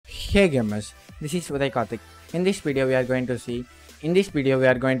Hey gamers, this is Uday Karthik. In this video we are going to see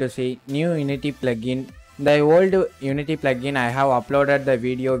new Unity plugin. The old Unity plugin I have uploaded the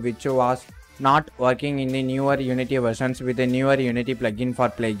video which was not working in the newer Unity versions with the newer Unity plugin for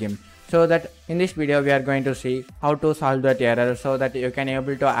Playgame. So that in this video we are going to see how to solve that error so that you can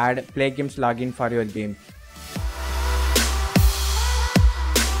able to add Playgames login for your game.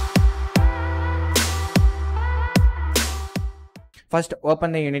 First,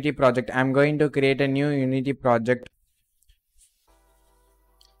 open the Unity project. I am going to create a new Unity project.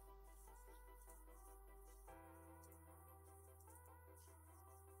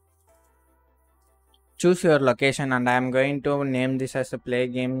 Choose your location and I am going to name this as a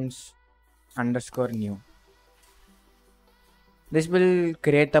Playgames_new. This will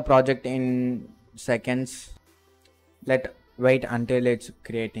create the project in seconds. Let's wait until it's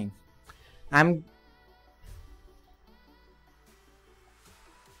creating.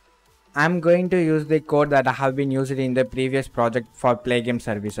 I'm going to use the code that I have been used in the previous project for Playgame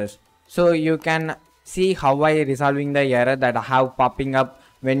services. So you can see how I resolving the error that I have popping up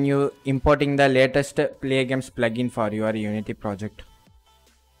when you importing the latest Playgames plugin for your Unity project.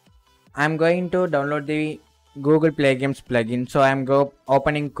 I'm going to download the Google Playgames plugin. So I'm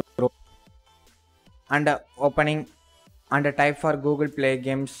opening Chrome and type for Google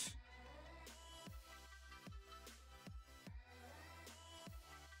Playgames.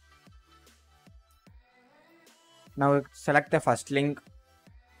 Now select the first link.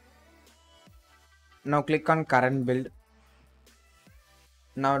 Now click on current build.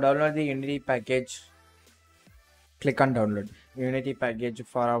 Now download the Unity package. Click on download Unity package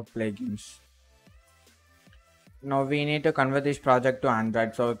for our Playgames. Now we need to convert this project to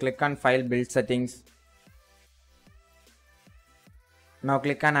Android. So click on file, build settings. Now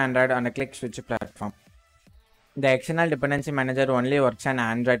click on Android and click switch platform. The external dependency manager only works on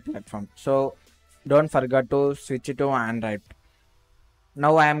Android platform. So don't forget to switch it to Android.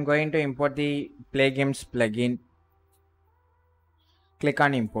 Now I am going to import the Playgames plugin. Click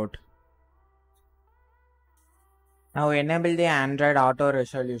on import. Now enable the Android auto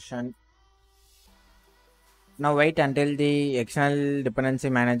resolution. Now wait until the external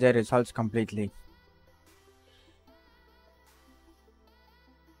dependency manager resolves completely.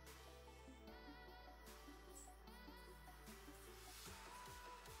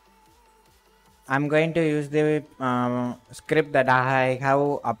 I'm going to use the script that I have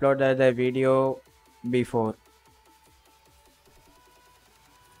uploaded the video before.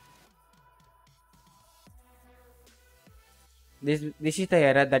 This is the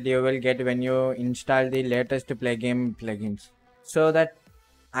error that you will get when you install the latest Playgame plugins. So that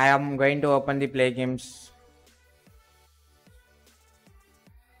I am going to open the Playgames.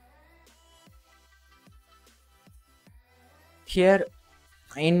 Here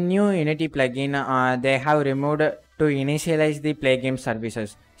in new Unity plugin, they have removed to initialize the Playgame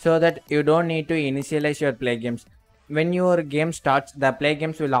services, so that you don't need to initialize your Playgames. When your game starts, the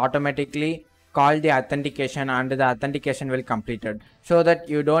Playgames will automatically call the authentication and the authentication will completed, so that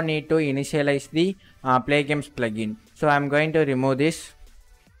you don't need to initialize the Playgames plugin. So I'm going to remove this.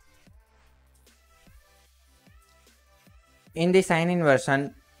 In the sign-in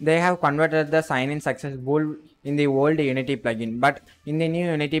version, they have converted the sign-in successful in the old Unity plugin, but in the new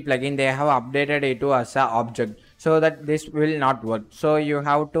Unity plugin they have updated it to as a object, so that this will not work. So you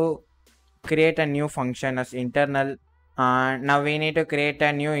have to create a new function as internal. Now we need to create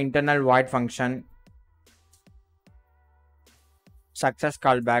a new internal void function, success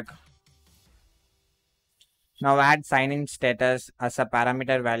callback. Now add sign-in status as a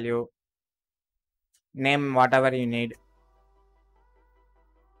parameter value, name whatever you need.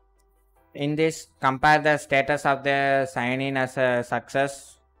 In this, compare the status of the sign-in as a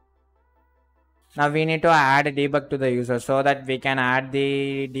success. Now we need to add a debug to the user, so that we can add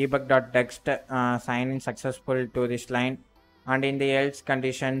the debug.text sign-in successful to this line. And in the else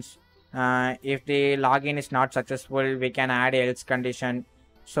conditions, if the login is not successful, we can add else condition,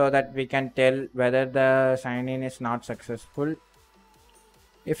 so that we can tell whether the sign-in is not successful.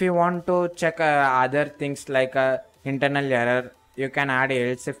 If you want to check other things like internal error, you can add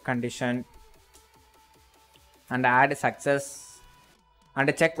else if condition and add success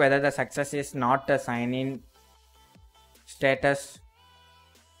and check whether the success is not a sign-in status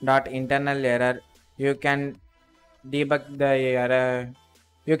dot internal error. You can debug the error.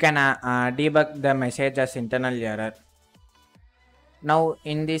 You can debug the message as internal error. Now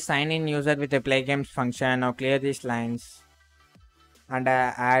in the sign-in user with the Playgames function, now clear these lines and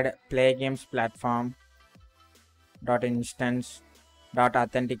add Playgames platform dot instance dot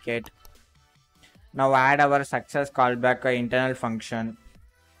authenticate. Now add our success callback internal function.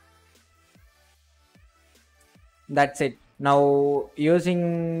 That's it. Now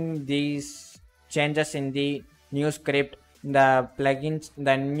using these changes in the new script, the plugins,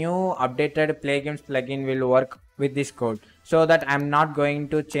 the new updated Playgames plugin will work with this code, so that I'm not going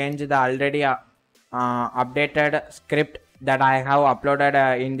to change the already updated script that I have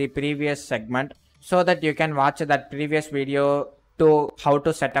uploaded in the previous segment, so that you can watch that previous video to how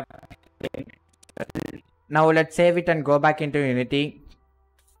to set up. Now let's save it and go back into Unity.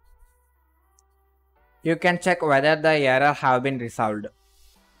 You can check whether the error have been resolved.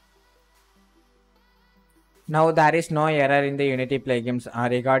 Now there is no error in the Unity Playgames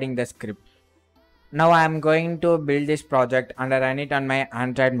regarding the script. Now I am going to build this project and run it on my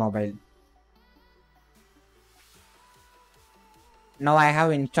Android mobile. Now I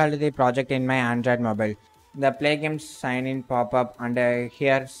have installed the project in my Android mobile. The Playgames sign in pop up, and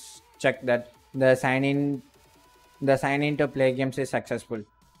here check that the sign in to Playgames is successful.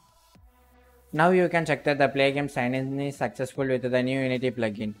 Now you can check that the Playgames sign in is successful with the new Unity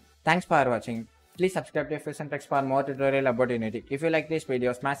plugin. Thanks for watching. Please subscribe to Fish and Tricks for more tutorial about Unity. If you like this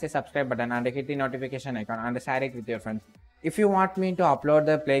video, smash the subscribe button and hit the notification icon and share it with your friends. If you want me to upload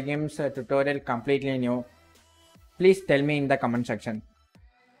the Playgames tutorial completely new, please tell me in the comment section.